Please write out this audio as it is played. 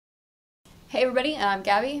Hey everybody, I'm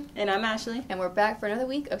Gabby. And I'm Ashley. And we're back for another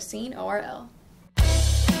week of Scene ORL.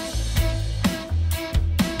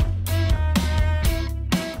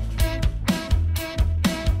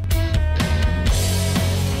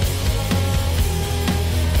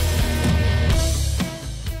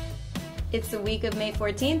 It's the week of May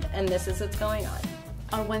 14th, and this is what's going on.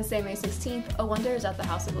 On Wednesday, May 16th, A Wonder is at the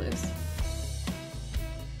House of Blues.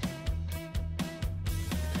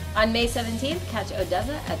 On May 17th, catch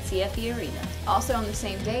Odessa at CFE Arena. Also on the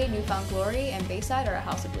same day, Newfound Glory and Bayside are at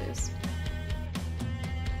House of Blues.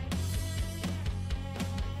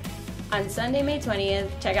 On Sunday, May 20th,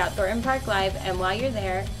 check out Thornton Park Live, and while you're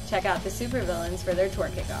there, check out the Supervillains for their tour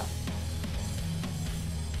kickoff.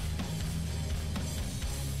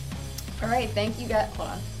 Alright, thank you guys. Hold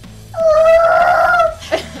on.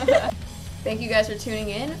 Thank you guys for tuning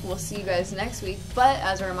in. We'll see you guys next week. But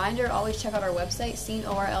as a reminder, always check out our website,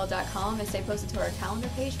 sceneorl.com, and stay posted to our calendar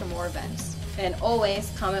page for more events. And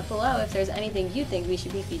always comment below if there's anything you think we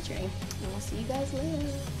should be featuring. And we'll see you guys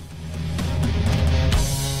later.